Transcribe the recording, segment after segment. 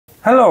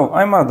Hello,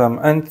 I'm Adam,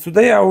 and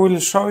today I will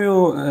show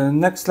you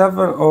next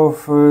level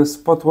of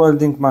spot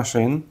welding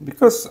machine,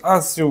 because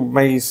as you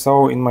may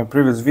saw in my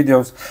previous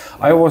videos,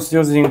 I was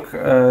using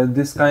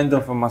this kind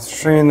of a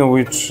machine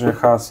which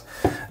has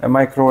a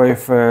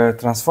microwave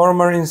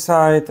transformer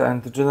inside,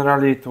 and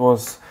generally it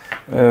was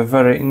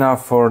very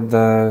enough for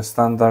the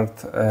standard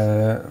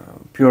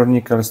pure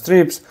nickel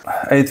strips,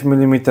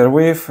 8mm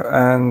width,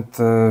 and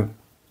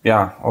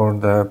yeah, or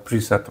the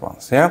preset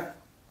ones, yeah.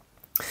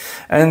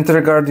 And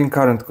regarding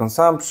current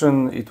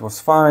consumption, it was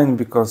fine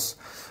because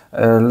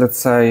let's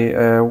say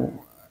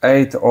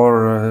 8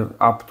 or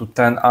up to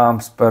 10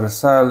 amps per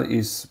cell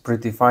is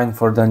pretty fine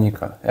for the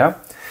nickel, yeah.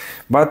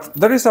 But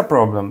there is a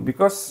problem,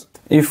 because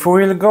if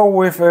we'll go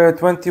with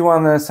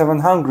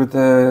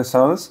 21700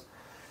 cells,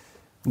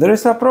 there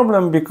is a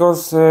problem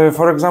because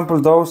for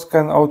example those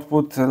can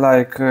output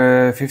like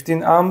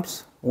 15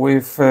 amps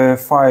with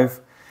 5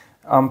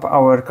 amp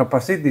hour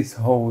capacity,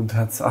 so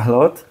that's a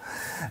lot.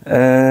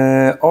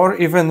 Or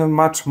even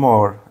much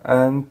more,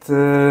 and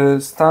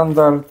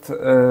standard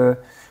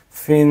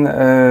thin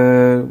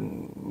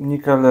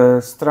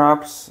nickel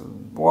straps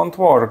won't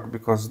work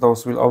because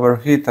those will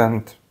overheat,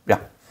 and yeah.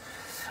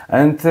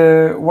 And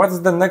what's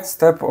the next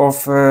step of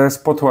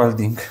spot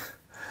welding?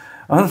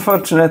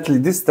 Unfortunately,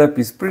 this step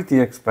is pretty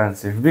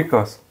expensive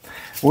because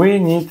we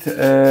need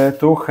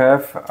to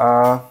have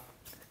a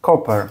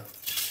copper,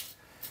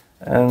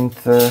 and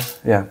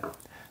yeah,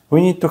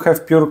 we need to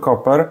have pure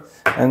copper.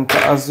 And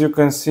as you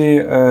can see,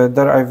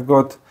 there I've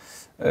got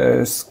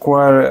a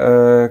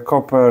square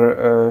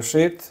copper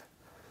sheet,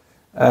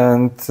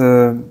 and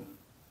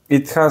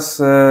it has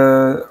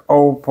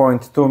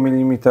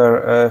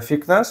 0.2mm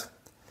thickness.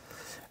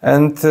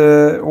 And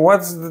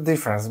what's the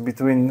difference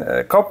between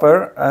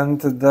copper and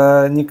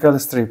the nickel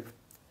strip?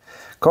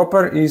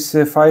 Copper is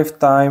 5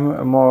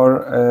 times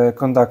more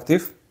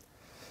conductive,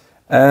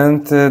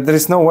 and there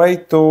is no way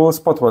to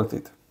spot weld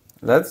it.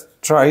 Let's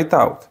try it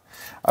out.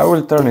 I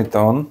will turn it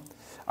on.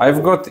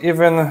 I've got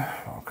even,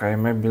 okay,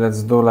 maybe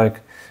let's do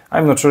like,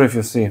 I'm not sure if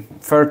you see,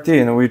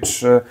 13,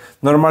 which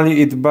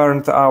normally it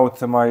burned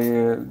out my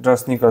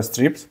just nickel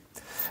strips.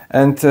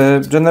 And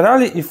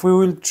generally, if we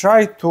will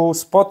try to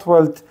spot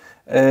weld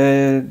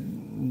okay,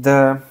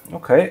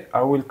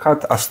 I will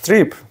cut a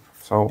strip,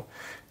 so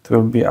it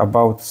will be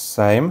about the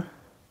same.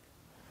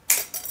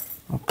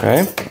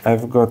 Okay,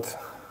 I've got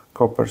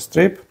copper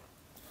strip.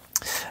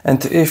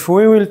 And if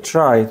we will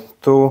try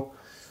to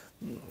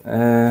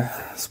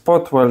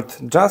spot weld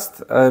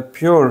just a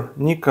pure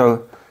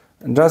nickel,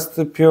 just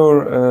a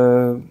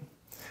pure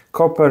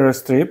copper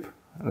strip,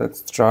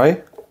 let's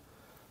try,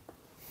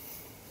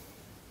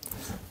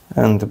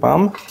 and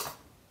bam,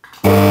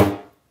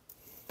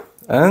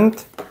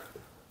 and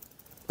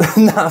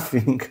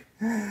nothing.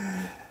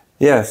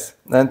 Yes,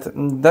 and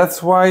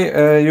that's why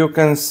you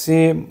can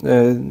see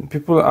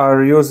people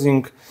are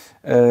using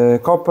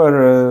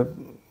copper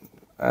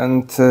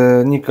and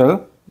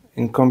nickel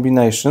in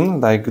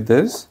combination like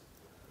this.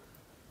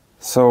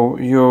 So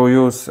you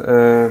use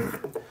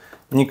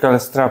nickel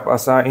strap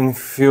as a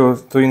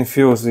to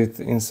infuse it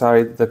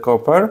inside the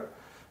copper,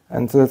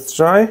 and let's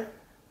try.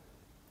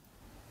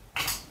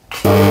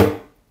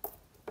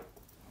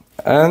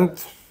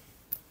 And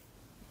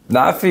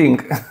nothing.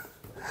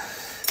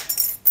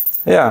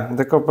 Yeah,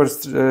 the copper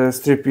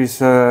strip is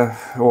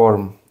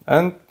warm,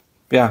 and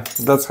yeah,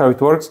 that's how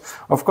it works.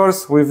 Of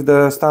course, with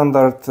the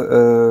standard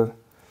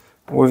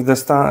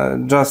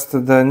just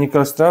the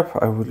nickel strap,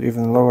 I will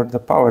even lower the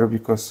power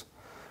because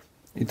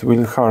it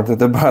will hurt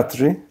the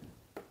battery.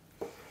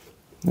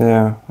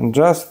 Yeah, and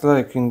just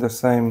like in the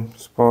same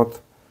spot.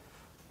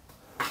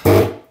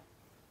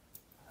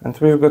 And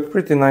we've got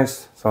pretty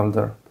nice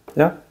solder.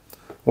 Yeah,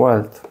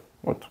 weld,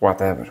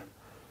 whatever.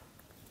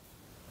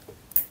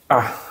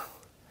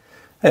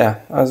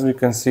 Yeah, as we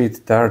can see,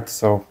 it dirt,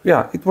 so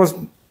yeah, it was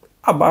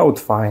about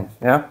fine.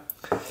 Yeah,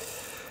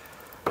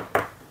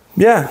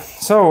 yeah,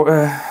 so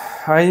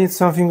I need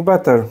something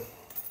better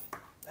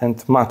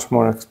and much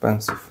more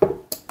expensive.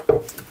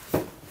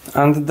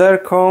 And there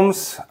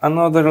comes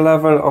another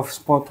level of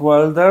spot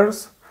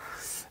welders.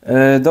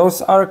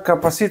 Those are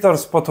capacitor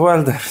spot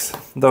welders.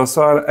 Those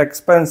are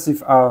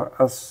expensive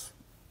as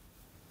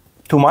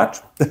too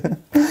much.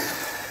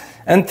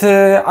 And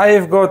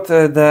I've got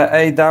the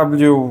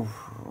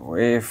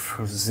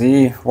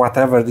AWithZ,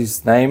 whatever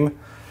this name.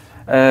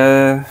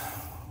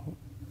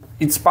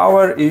 Its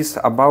power is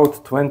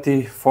about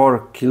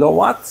 24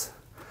 kilowatts,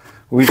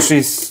 which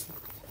is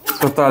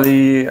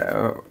totally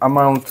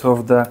amount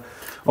of the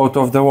out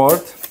of the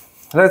world.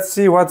 Let's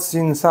see what's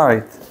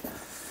inside.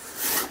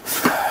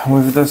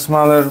 With the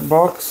smaller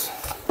box,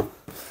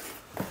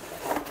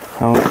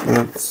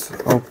 let's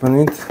open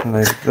it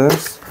like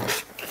this.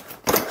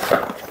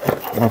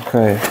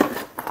 Okay,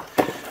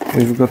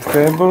 we've got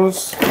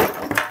cables.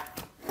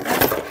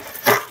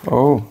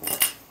 Oh,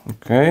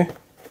 okay.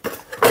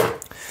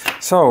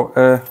 So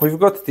we've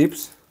got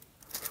tips.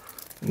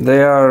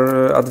 They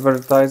are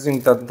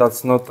advertising that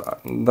that's not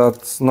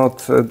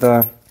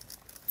the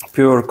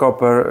pure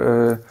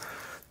copper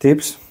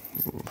tips.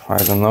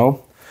 I don't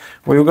know.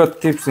 We've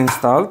got tips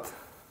installed,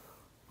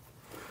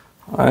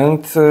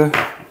 and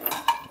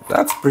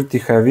that's pretty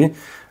heavy.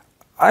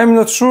 I'm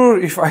not sure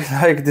if I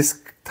like this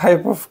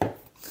type of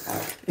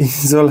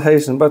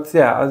insulation, but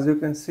yeah, as you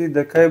can see,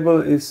 the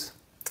cable is,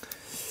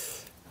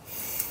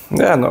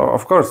 yeah, no,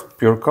 of course,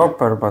 pure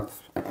copper, but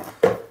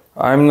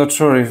I'm not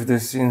sure if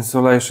this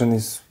insulation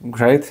is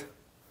great.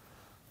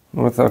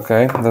 But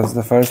okay, that's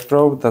the first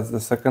probe, that's the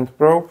second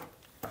probe.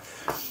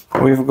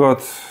 We've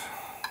got,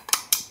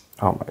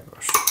 oh my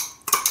gosh.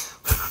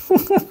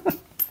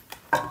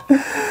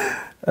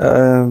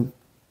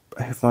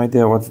 I have no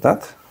idea what's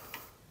that.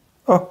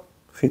 Oh,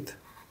 fit.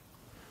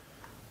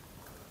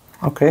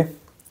 Okay.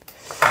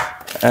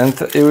 And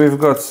we've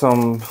got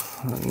some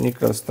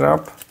nickel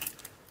strap,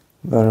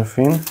 very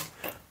thin,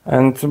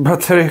 and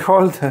battery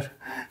holder.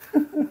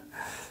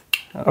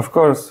 Of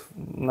course,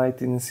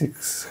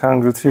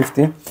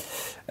 19650.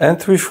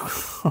 And we've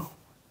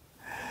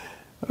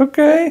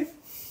okay.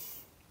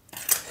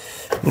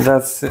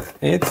 That's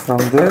it from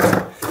this.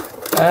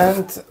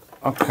 And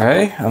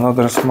okay,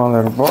 another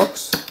smaller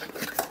box.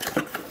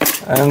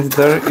 And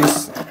there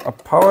is a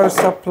power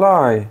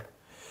supply.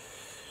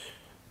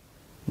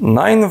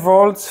 9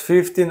 volts,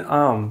 15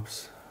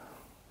 amps.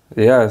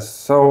 Yes,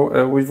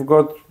 so we've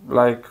got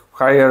like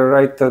higher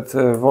rated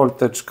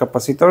voltage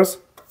capacitors.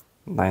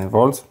 9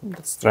 volts,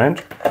 that's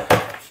strange.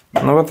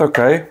 No, but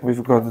okay,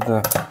 we've got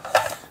the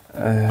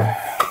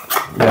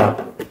yeah.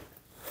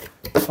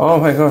 Oh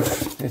my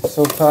gosh, it's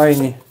so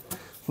tiny.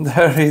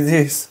 There it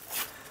is.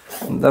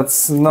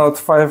 That's not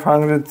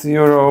 500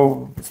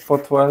 euro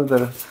spot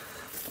welder.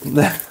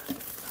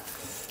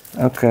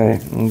 Okay,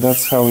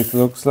 that's how it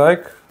looks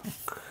like.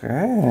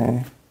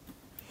 Okay.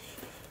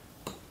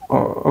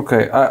 Oh,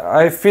 okay,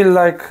 I feel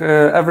like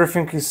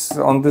everything is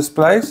on this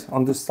place,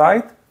 on this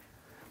side.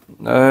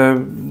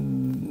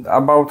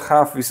 About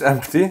half is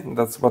empty,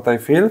 that's what I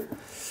feel.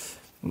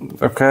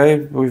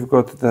 Okay, we've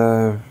got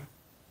the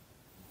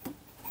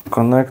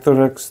connector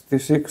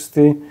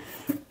XT60.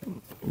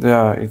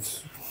 Yeah,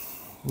 it's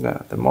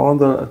the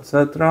model,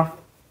 etc.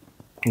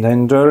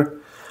 Danger.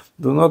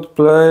 Do not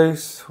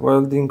place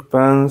welding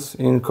pens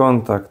in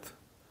contact.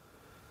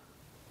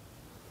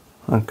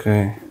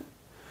 Okay.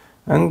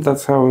 And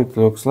that's how it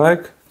looks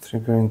like.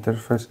 Trigger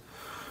interface.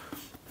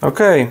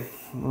 Okay.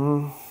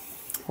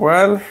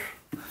 Well,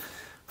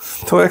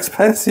 too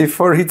expensive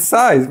for its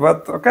size,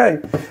 but okay.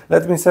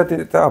 Let me set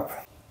it up.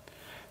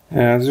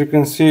 As you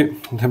can see,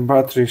 the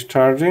battery is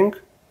charging.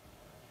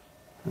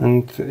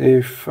 And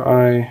if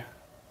I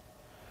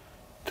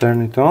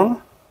turn it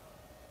on,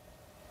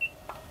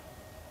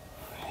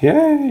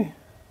 yay!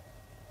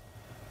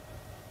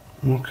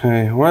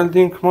 Okay,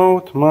 welding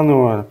mode,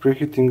 manual,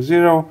 preheating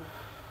 0,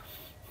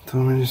 2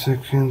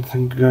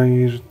 milliseconds,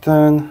 gear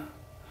 10,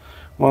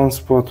 1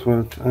 spot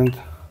weld, and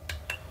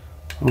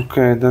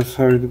okay, that's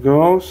how it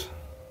goes.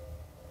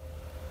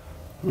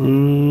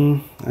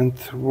 And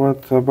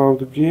what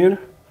about gear?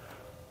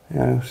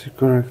 Yeah, I see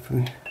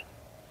correctly.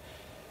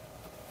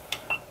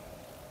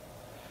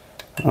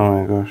 Oh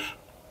my gosh.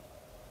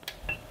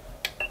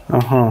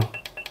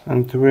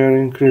 And we are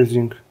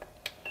increasing.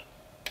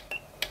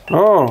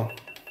 Oh!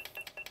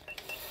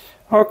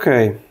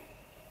 Okay.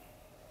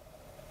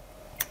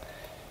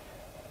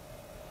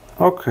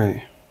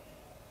 Okay.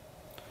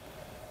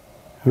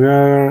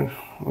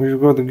 We've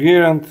got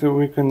gear and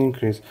we can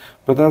increase.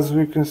 But as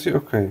we can see,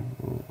 okay.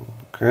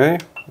 Okay,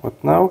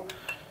 what now?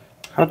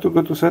 How to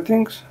go to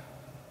settings?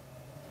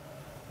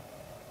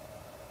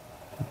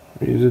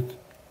 Is it?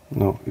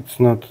 No, it's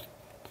not.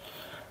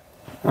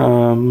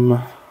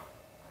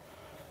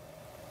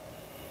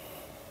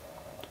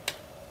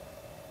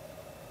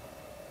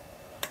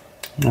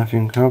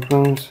 Nothing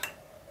happens.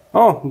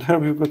 Oh, there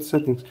we've got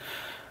settings.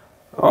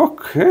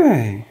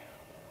 Okay,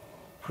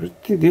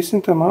 pretty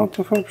decent amount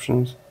of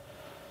options.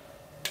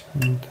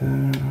 And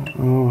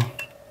oh,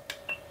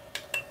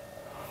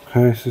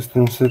 okay,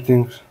 system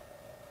settings.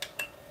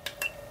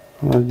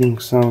 Welding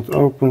sound,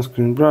 open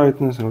screen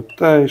brightness,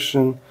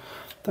 rotation,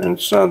 time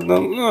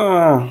shutdown.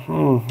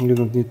 You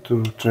don't need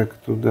to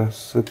check to the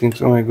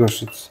settings. Oh my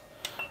gosh, it's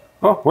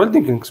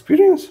welding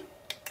experience.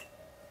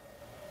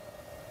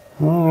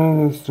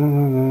 Blah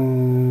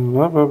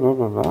blah blah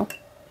blah blah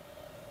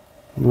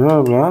blah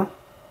blah blah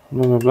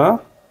blah blah blah.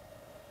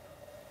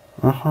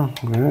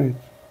 Great.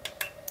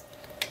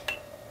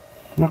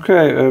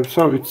 Okay,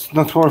 so it's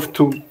not worth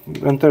to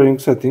entering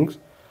settings.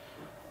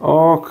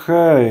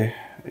 Okay,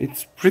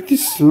 it's pretty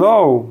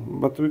slow,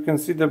 but we can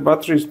see the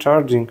battery is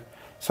charging.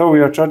 So we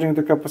are charging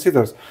the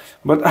capacitors,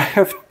 but I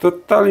have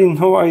totally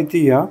no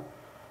idea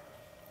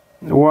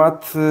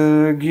what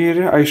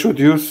gear I should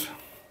use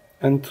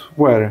and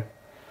where.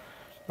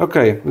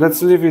 Okay,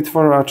 let's leave it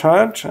for a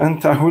charge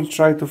and I will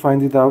try to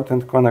find it out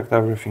and connect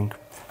everything.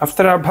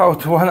 After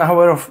about 1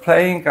 hour of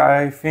playing,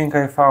 I think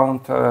I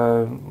found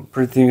a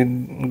pretty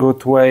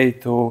good way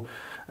to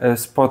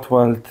spot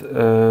weld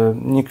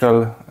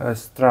nickel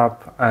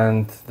strap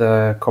and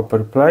the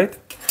copper plate.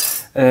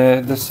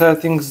 The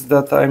settings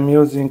that I'm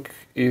using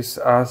is,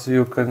 as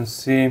you can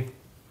see,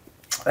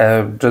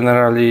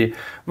 generally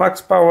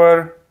max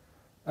power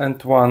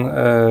and one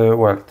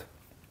weld,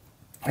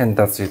 and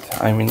that's it.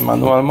 I'm in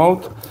manual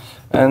mode.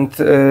 And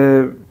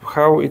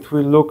how it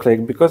will look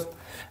like, because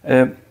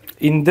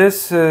in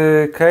this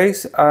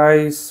case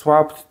I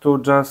swapped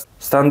to just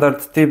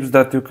standard tips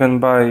that you can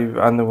buy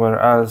anywhere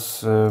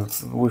else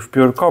with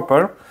pure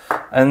copper,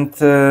 and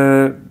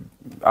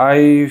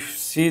I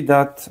see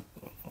that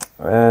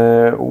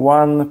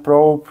one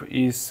probe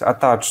is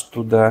attached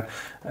to the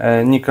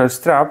nickel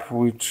strap,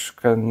 which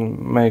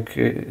can make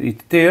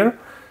it tear.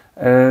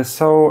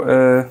 So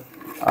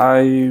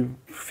I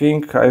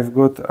think I've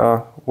got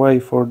a way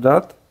for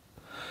that.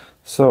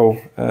 So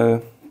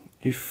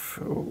if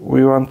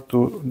we want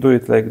to do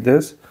it like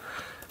this,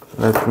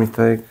 let me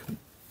take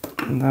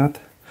that.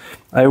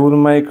 I will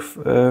make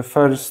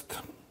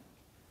first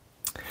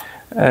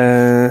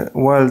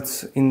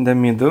welds in the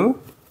middle.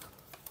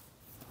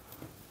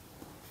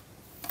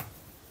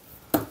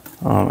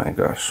 Oh my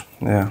gosh,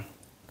 yeah.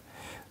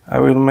 I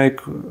will make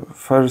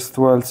first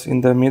welds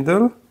in the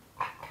middle.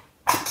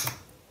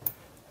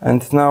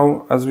 And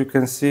now, as we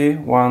can see,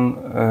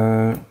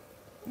 one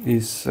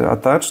is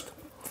attached.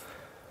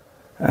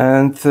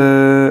 And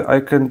I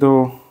can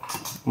do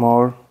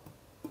more.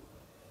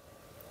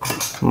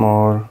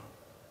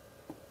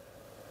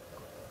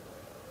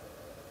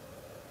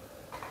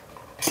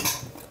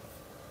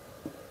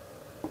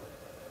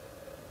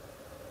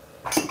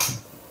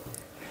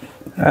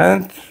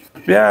 And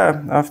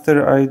yeah,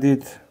 after I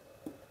did,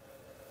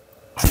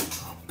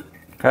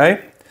 okay,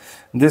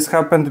 this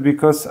happened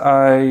because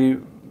I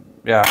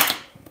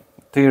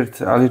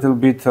teared a little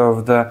bit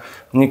of the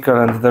nickel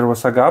and there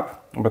was a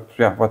gap, but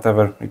yeah,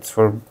 whatever, it's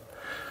for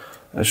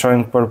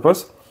showing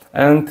purpose.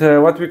 And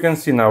what we can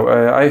see now,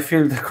 I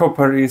feel the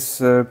copper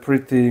is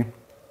pretty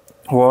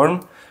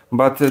warm,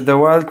 but the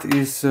weld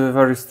is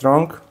very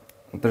strong.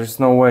 There is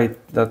no way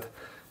that,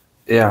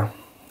 yeah,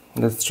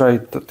 let's try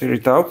to tear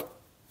it out.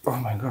 Oh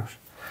my gosh,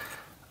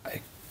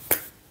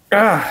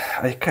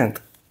 I can't.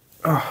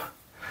 Oh.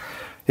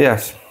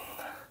 Yes.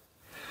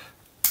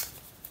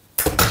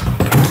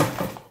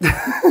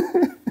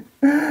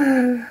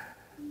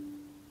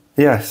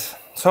 Yes,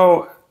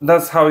 so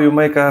that's how you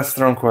make a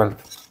strong weld.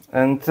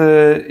 And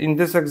in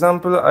this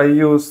example I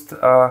used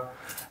a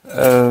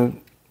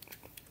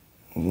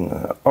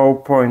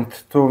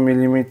 0.2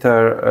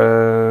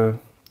 millimeter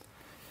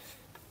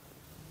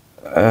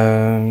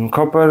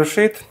copper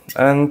sheet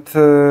and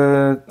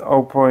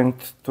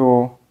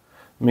 0.2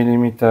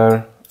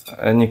 millimeter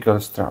nickel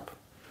strap.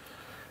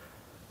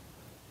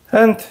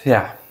 And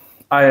yeah,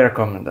 I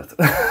recommend it.